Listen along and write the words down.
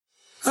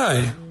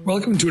Hi,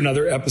 welcome to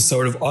another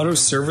episode of Auto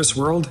Service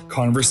World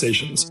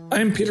Conversations. I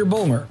am Peter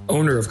Bulmer,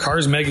 owner of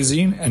Cars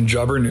Magazine and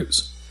Jobber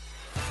News.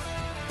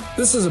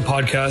 This is a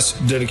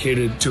podcast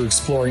dedicated to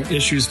exploring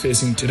issues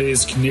facing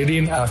today's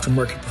Canadian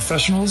aftermarket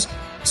professionals,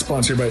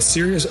 sponsored by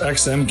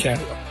SiriusXM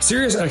Canada.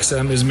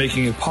 SiriusXM is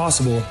making it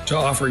possible to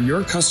offer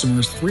your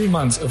customers 3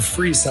 months of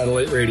free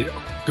satellite radio.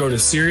 Go to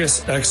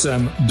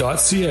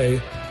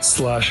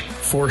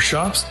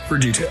SiriusXM.ca/4shops for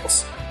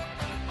details.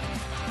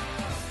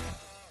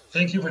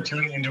 Thank you for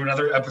tuning into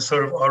another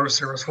episode of Auto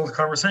Service World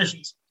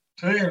Conversations.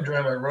 Today I'm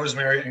joined by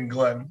Rosemary and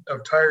Glenn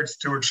of Tire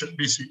Stewardship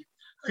BC.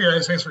 Hey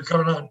guys, thanks for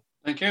coming on.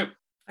 Thank you.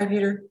 Hi,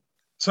 Peter.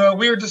 So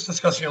we were just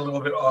discussing a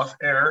little bit off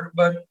air,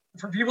 but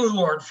for people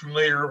who aren't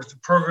familiar with the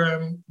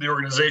program, the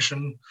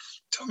organization,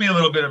 tell me a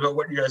little bit about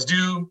what you guys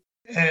do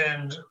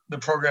and the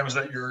programs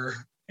that you're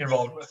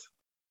involved with.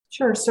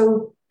 Sure.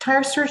 So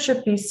Tire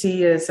Stewardship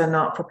BC is a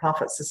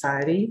not-for-profit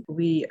society.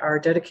 We are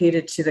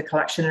dedicated to the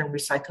collection and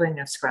recycling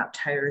of scrap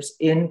tires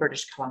in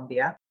British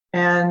Columbia.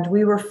 And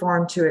we were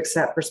formed to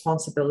accept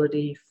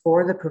responsibility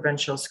for the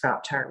provincial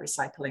scrap tire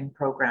recycling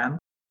program.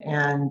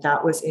 And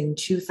that was in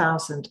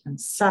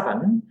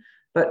 2007.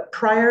 But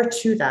prior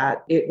to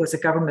that, it was a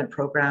government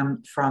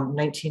program from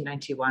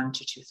 1991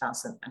 to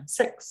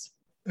 2006.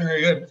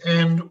 Very good.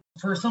 And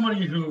for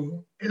somebody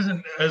who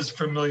isn't as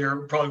familiar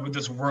probably with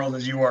this world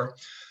as you are,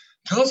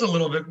 tell us a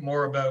little bit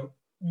more about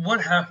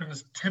what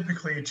happens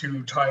typically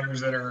to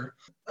tires that are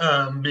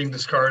being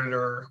discarded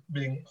or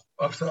being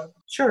offset.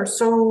 Sure.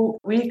 So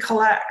we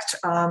collect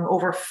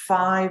over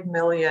 5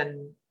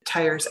 million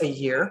tires a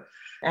year.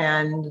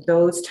 And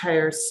those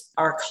tires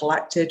are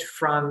collected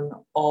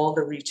from all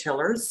the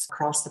retailers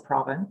across the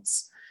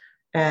province.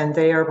 And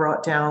they are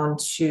brought down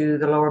to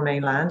the Lower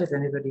Mainland, if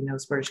anybody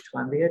knows British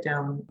Columbia,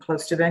 down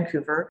close to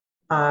Vancouver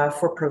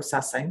for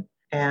processing.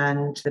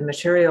 And the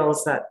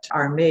materials that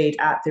are made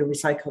at the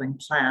recycling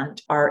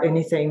plant are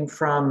anything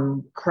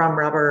from crumb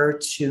rubber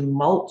to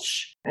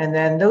mulch. And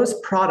then those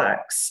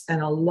products,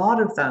 and a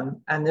lot of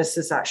them, and this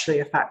is actually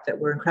a fact that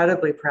we're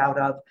incredibly proud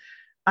of,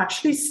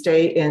 actually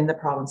stay in the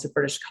province of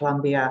British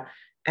Columbia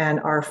and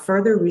are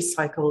further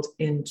recycled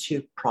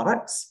into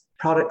products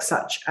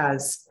such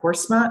as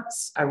horse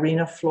mats,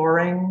 arena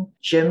flooring,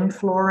 gym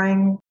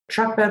flooring,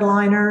 truck bed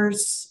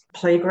liners,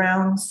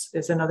 playgrounds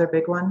is another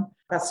big one.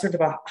 That's sort of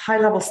a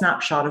high-level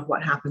snapshot of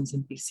what happens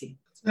in BC.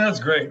 That's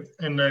great.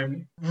 And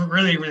I'm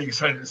really, really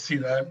excited to see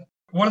that.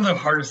 One of the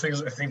hardest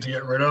things I think to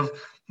get rid of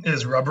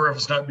is rubber if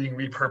it's not being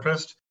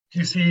repurposed.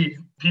 You see,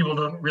 people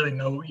don't really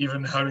know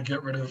even how to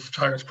get rid of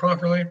tires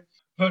properly.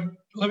 But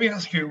let me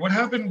ask you, what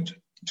happened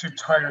to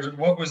tires?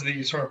 What was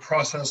the sort of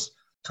process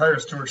Tire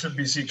Stewardship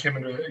BC came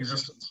into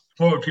existence?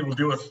 What would people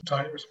do with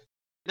tires?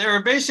 They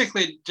were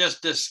basically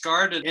just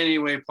discarded any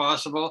way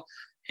possible.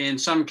 In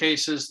some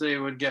cases, they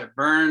would get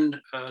burned.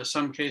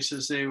 Some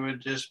cases, they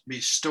would just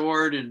be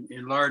stored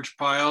in large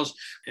piles,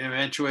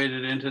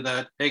 eventuated into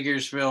that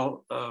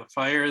Hagersville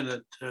fire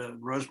that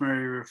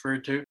Rosemary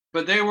referred to.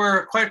 But they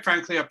were, quite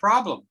frankly, a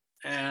problem.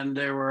 And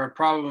they were a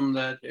problem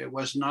that it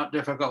was not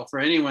difficult for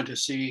anyone to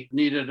see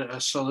needed a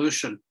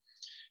solution.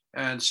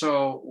 And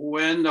so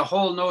when the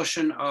whole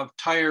notion of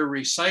tire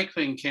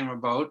recycling came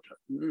about,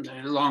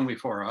 long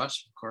before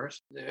us, of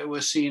course, it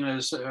was seen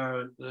as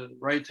the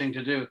right thing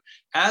to do.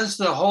 As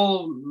the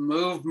whole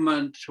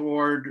movement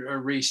toward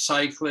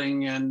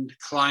recycling and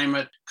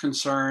climate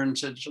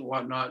concerns and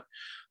whatnot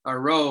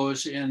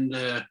arose in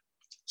the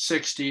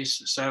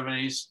 60s,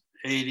 70s,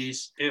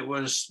 80s, it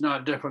was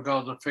not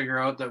difficult to figure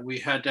out that we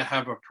had to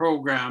have a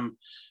program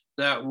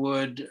that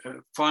would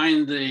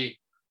find the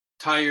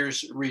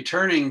tires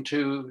returning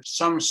to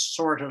some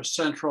sort of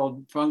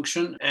central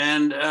function,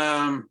 and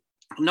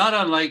not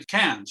unlike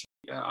cans.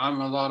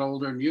 I'm a lot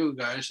older than you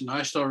guys, and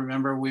I still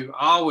remember we've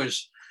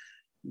always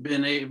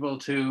been able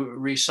to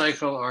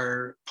recycle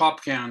our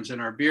pop cans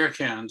and our beer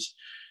cans.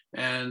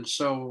 And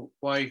so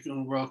why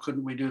in the world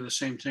couldn't we do the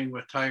same thing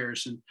with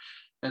tires?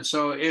 And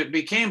so it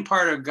became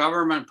part of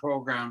government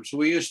programs.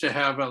 We used to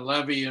have a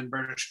levy in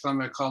British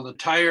Columbia called the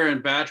Tire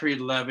and Battery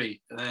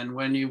Levy. And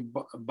when you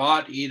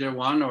bought either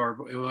one, or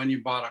when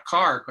you bought a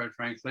car, quite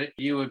frankly,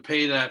 you would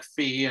pay that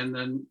fee. And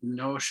the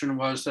notion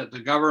was that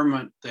the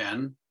government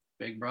then,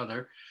 Big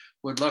Brother,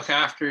 would look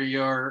after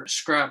your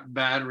scrap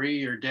battery,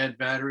 your dead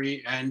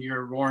battery, and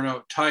your worn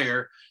out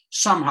tire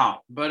somehow.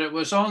 But it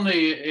was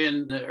only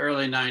in the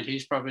early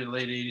 90s, probably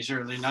late 80s,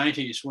 early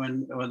 90s,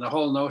 when the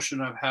whole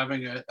notion of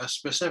having a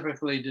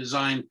specifically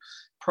designed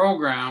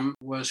program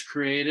was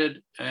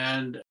created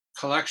and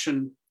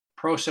collection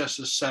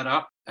processes set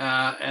up.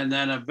 And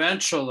then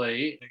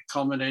eventually,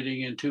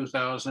 culminating in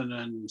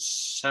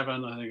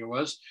 2007, I think it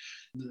was,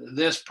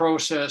 this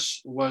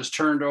process was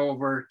turned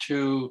over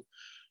to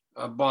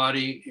a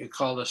body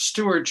called a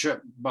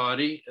stewardship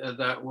body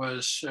that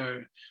was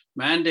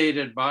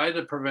mandated by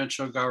the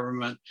provincial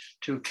government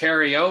to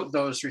carry out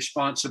those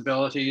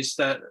responsibilities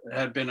that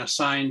had been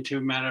assigned to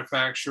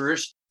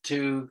manufacturers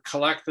to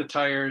collect the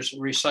tires,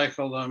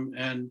 recycle them,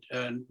 and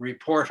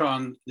report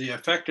on the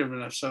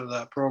effectiveness of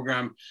that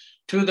program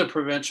to the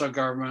provincial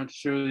government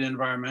through the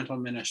environmental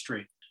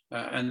ministry.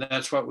 And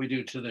that's what we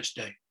do to this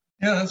day.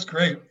 Yeah, that's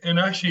great. And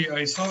actually,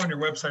 I saw on your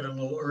website a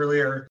little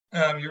earlier,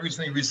 you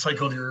recently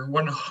recycled your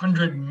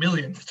 100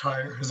 millionth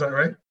tire. Is that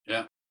right?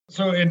 Yeah.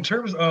 So in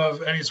terms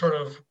of any sort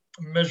of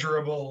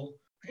measurable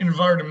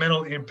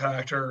environmental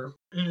impact, or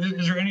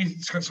is there any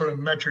sort of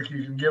metric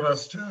you can give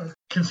us to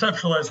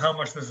conceptualize how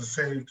much this has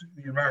saved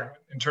the environment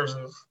in terms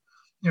of,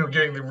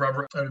 getting the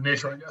rubber out of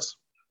nature, I guess?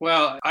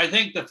 Well, I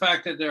think the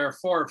fact that there are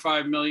 4 or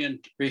 5 million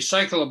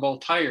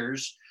recyclable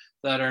tires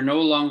that are no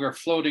longer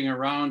floating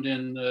around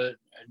in the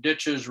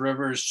ditches,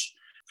 rivers,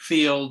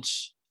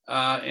 fields,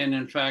 and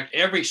in fact,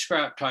 every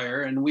scrap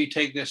tire, and we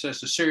take this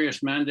as a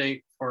serious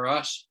mandate for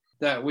us,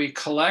 that we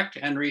collect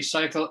and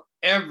recycle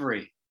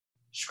every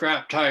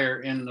scrap tire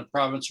in the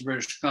province of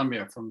British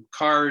Columbia, from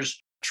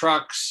cars,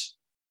 trucks,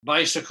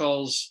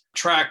 bicycles,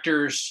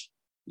 tractors,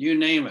 you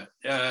name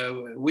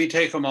it. We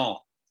take them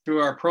all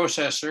through our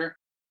processor,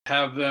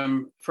 have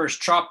them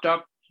first chopped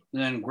up,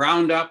 and then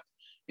ground up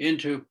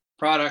into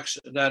products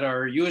that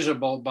are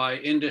usable by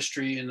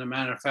industry in the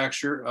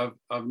manufacture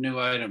of new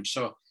items.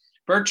 So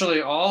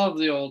virtually all of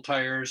the old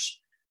tires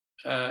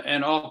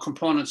and all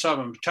components of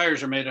them,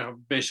 tires are made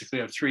of basically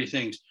of 3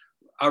 things.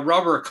 A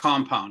rubber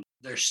compound,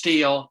 there's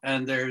steel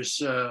and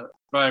there's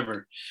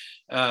fiber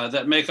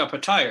that make up a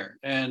tire.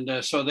 And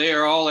so they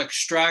are all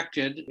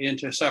extracted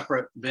into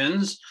separate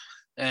bins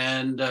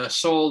and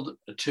sold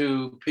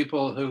to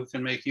people who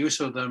can make use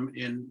of them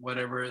in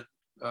whatever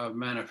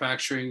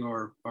manufacturing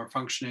or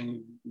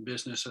functioning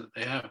business that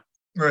they have.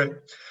 Right.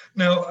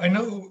 Now, I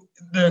know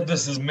that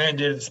this is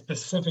mandated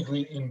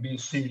specifically in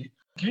BC.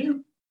 Can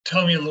you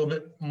tell me a little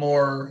bit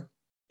more,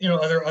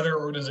 are there other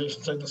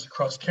organizations like this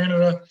across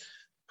Canada?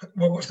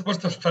 What's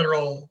the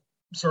federal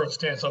sort of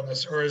stance on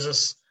this, or is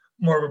this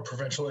more of a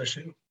provincial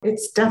issue?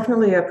 It's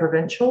definitely a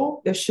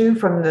provincial issue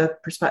from the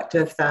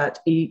perspective that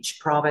each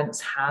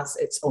province has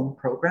its own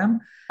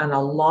program. And a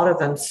lot of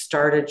them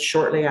started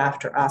shortly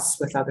after us,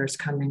 with others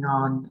coming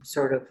on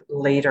sort of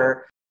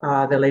later,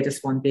 the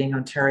latest one being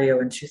Ontario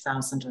in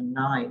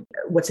 2009.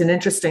 What's an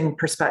interesting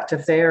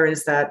perspective there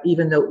is that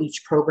even though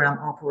each program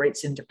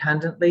operates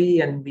independently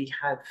and we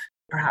have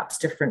perhaps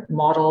different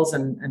models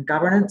and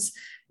governance,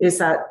 is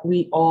that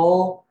we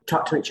all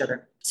talk to each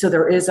other. So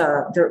there is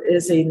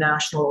a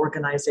national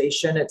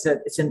organization. It's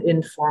an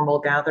informal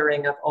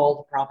gathering of all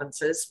the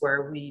provinces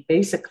where we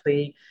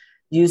basically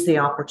use the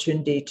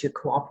opportunity to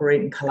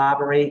cooperate and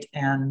collaborate.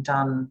 And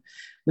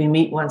we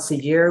meet once a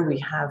year. We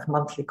have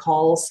monthly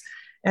calls.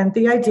 And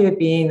the idea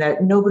being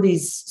that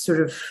nobody's sort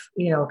of,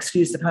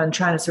 excuse the pun,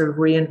 trying to sort of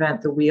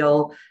reinvent the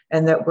wheel,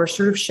 and that we're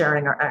sort of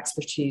sharing our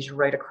expertise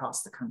right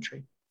across the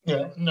country.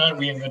 Yeah, not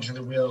reinventing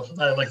the wheel.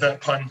 I like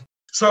that pun.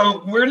 So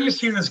where do you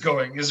see this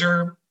going? Is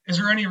there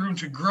any room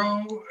to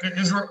grow?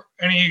 Is there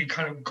any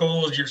kind of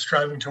goals you're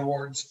striving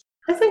towards?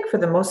 I think for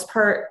the most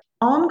part,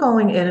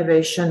 ongoing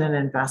innovation and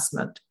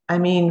investment. I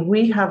mean,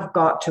 we have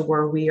got to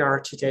where we are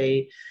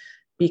today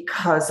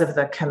because of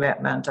the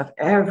commitment of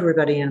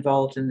everybody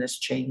involved in this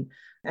chain.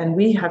 And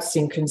we have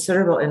seen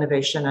considerable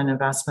innovation and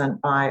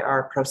investment by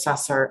our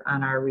processor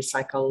and our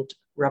recycled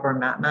rubber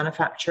mat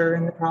manufacturer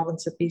in the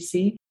province of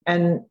BC.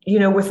 And,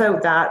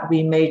 without that,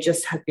 we may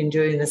just have been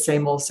doing the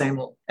same old.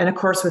 And of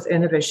course, with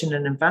innovation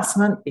and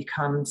investment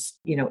becomes,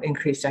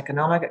 increased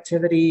economic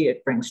activity.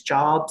 It brings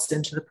jobs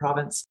into the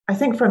province. I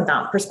think from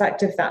that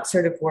perspective, that's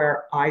sort of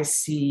where I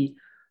see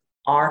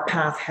our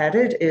path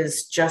headed,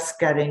 is just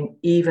getting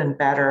even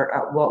better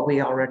at what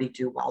we already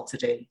do well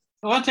today.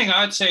 One thing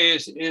I'd say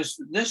is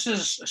this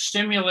has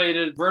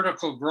stimulated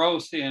vertical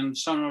growth in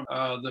some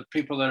of the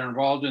people that are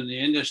involved in the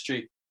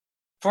industry.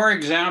 For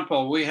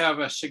example, we have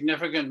a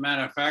significant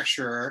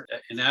manufacturer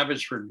in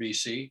Abbotsford,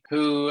 BC,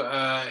 who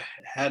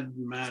had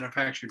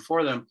manufactured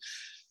for them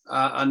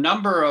a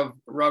number of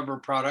rubber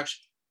products.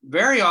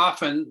 Very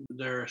often,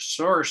 their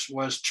source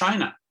was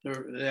China.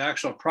 The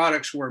actual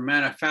products were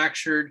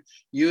manufactured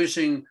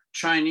using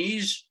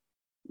Chinese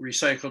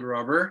recycled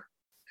rubber,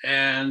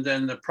 and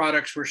then the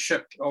products were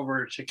shipped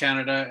over to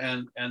Canada,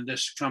 and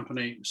this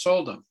company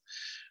sold them.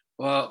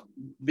 Well,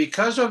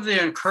 because of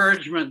the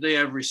encouragement they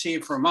have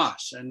received from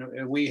us, and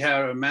we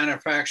have a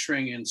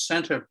manufacturing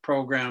incentive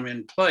program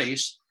in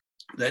place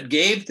that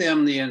gave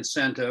them the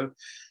incentive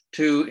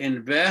to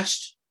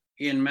invest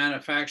in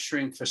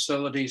manufacturing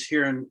facilities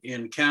here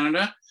in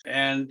Canada,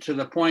 and to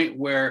the point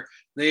where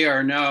they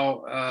are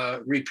now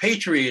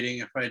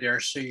repatriating, if I dare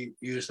say,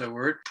 use the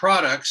word,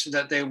 products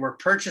that they were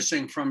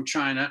purchasing from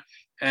China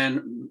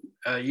and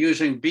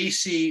using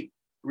BC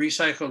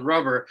recycled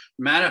rubber,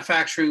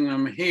 manufacturing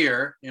them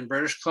here in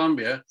British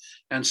Columbia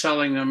and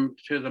selling them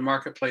to the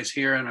marketplace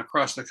here and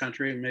across the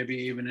country, and maybe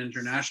even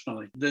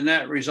internationally. The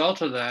net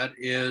result of that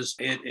is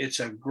it's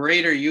a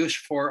greater use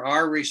for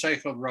our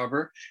recycled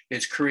rubber.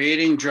 It's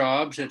creating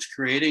jobs, it's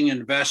creating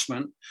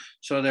investment.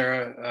 So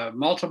there are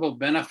multiple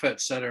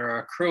benefits that are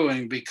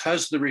accruing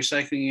because the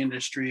recycling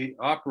industry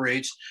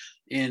operates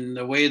in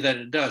the way that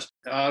it does.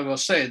 I will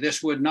say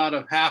this would not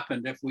have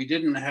happened if we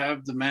didn't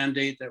have the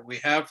mandate that we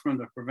have from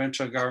the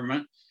provincial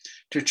government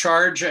to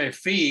charge a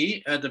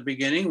fee at the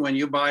beginning. When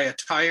you buy a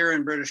tire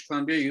in British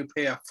Columbia, you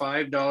pay a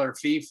 $5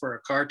 fee for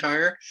a car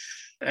tire,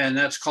 and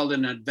that's called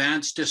an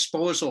advanced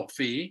disposal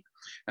fee.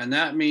 And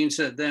that means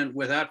that then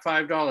with that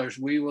 $5,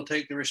 we will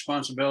take the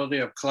responsibility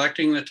of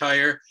collecting the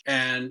tire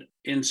and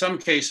in some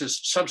cases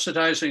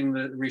subsidizing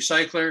the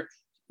recycler,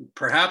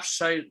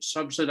 perhaps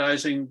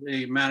subsidizing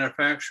the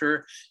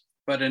manufacturer.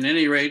 But at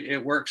any rate,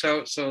 it works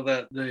out so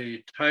that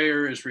the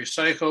tire is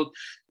recycled,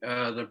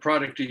 the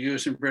product you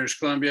use in British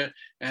Columbia,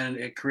 and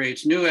it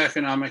creates new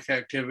economic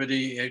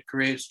activity, it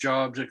creates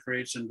jobs, it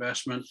creates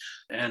investment.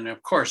 And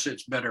of course,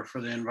 it's better for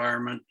the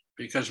environment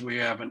because we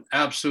have an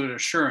absolute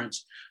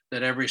assurance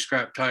that every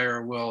scrap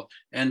tire will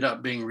end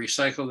up being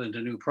recycled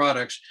into new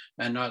products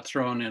and not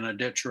thrown in a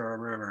ditch or a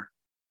river.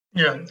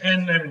 Yeah,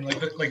 and I mean,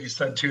 like you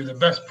said too, the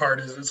best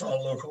part is it's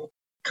all local.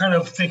 Kind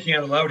of thinking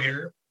out loud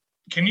here,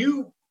 can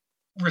you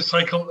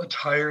recycle a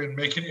tire and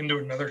make it into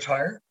another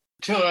tire?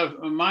 To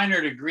a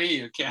minor degree,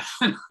 you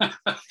can.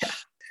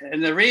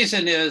 And the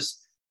reason is,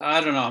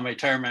 I don't know how many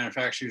tire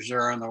manufacturers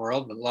there are in the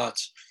world, but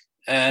lots.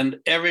 And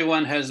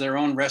everyone has their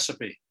own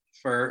recipe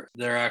for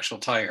their actual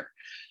tire.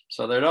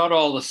 So they're not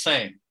all the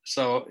same.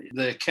 So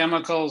the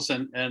chemicals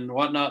and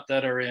whatnot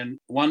that are in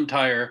one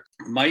tire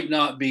might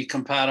not be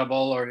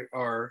compatible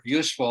or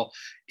useful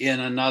in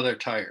another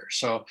tire.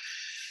 So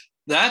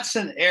that's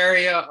an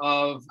area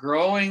of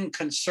growing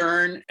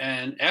concern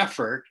and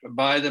effort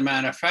by the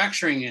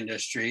manufacturing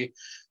industry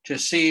to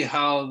see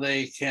how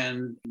they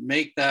can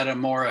make that a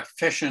more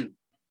efficient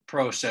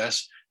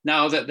process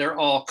now that they're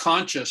all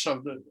conscious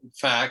of the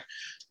fact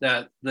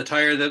that the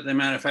tire that they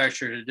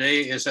manufacture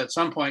today is at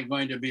some point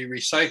going to be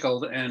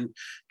recycled and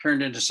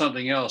turned into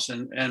something else.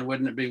 And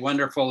wouldn't it be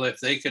wonderful if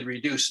they could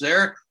reduce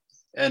their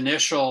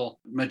initial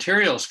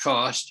materials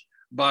cost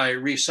by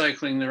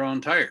recycling their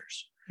own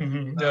tires?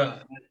 Mm-hmm. Yeah.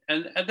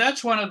 And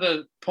that's one of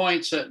the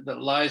points that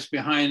lies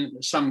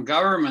behind some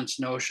government's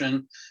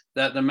notion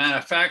that the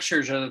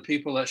manufacturers are the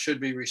people that should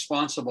be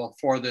responsible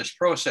for this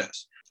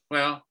process.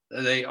 Well,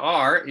 they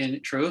are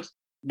in truth,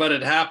 but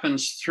it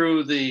happens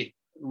through the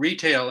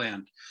retail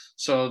end.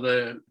 So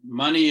the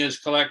money is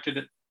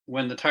collected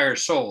when the tire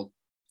is sold.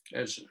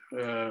 As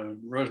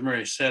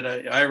Rosemary said,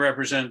 I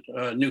represent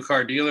new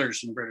car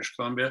dealers in British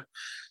Columbia.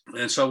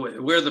 And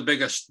so we're the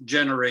biggest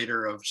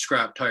generator of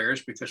scrap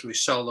tires because we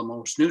sell the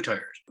most new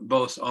tires,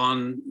 both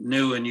on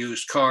new and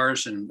used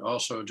cars and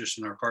also just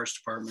in our parts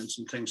departments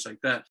and things like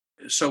that.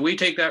 So we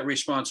take that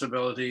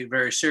responsibility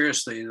very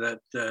seriously,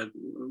 that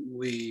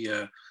we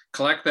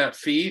collect that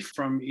fee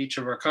from each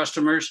of our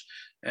customers,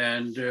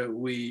 and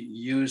we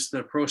use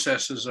the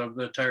processes of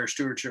the Tire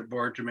Stewardship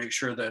Board to make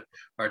sure that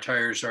our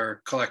tires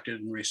are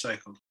collected and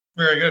recycled.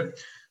 Very good.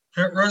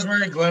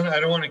 Rosemary, Glenn,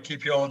 I don't want to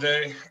keep you all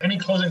day. Any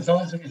closing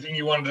thoughts, anything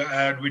you wanted to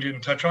add we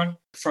didn't touch on?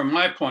 From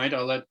my point,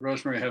 I'll let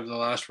Rosemary have the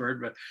last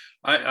word, but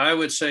I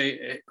would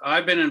say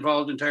I've been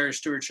involved in Tire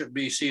Stewardship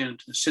BC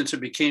and since it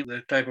became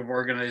the type of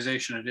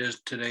organization it is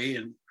today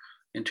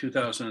in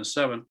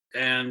 2007.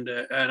 And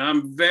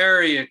I'm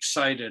very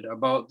excited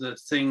about the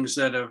things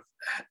that have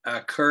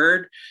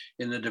occurred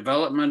in the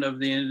development of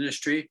the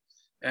industry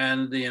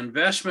and the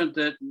investment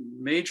that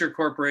major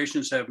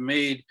corporations have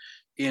made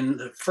in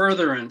the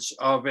furtherance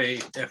of a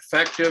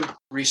effective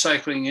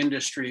recycling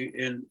industry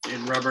in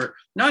rubber,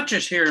 not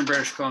just here in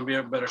British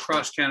Columbia, but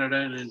across Canada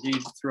and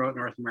indeed throughout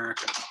North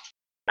America.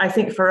 I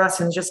think for us,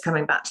 and just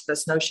coming back to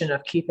this notion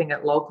of keeping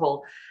it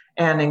local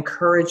and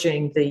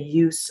encouraging the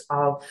use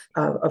of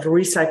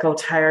recycled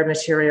tire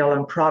material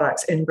and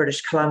products in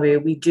British Columbia,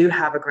 we do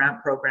have a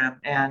grant program,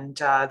 and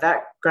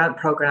that grant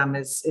program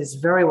is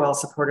very well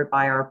supported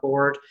by our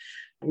board.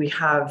 We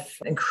have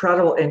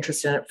incredible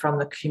interest in it from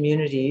the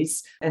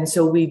communities. And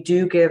so we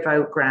do give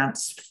out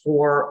grants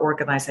for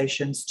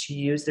organizations to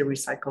use the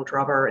recycled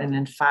rubber. And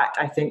in fact,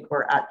 I think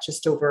we're at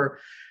just over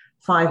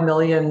 5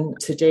 million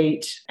to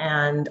date,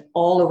 and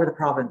all over the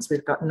province.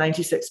 We've got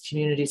 96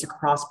 communities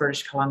across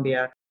British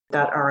Columbia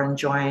that are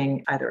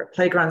enjoying either a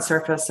playground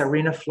surface,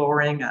 arena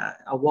flooring,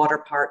 a water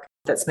park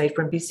that's made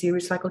from BC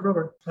recycled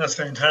rubber. That's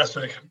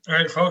fantastic. All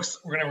right, folks,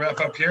 we're going to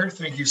wrap up here.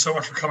 Thank you so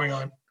much for coming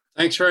on.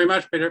 Thanks very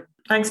much, Peter.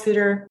 Thanks,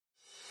 Peter.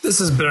 This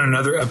has been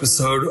another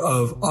episode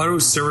of Auto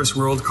Service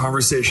World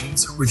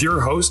Conversations with your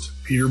host,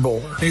 Peter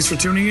Bowler. Thanks for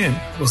tuning in.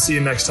 We'll see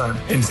you next time.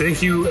 And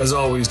thank you, as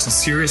always, to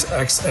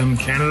SiriusXM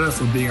Canada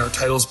for being our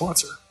title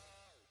sponsor.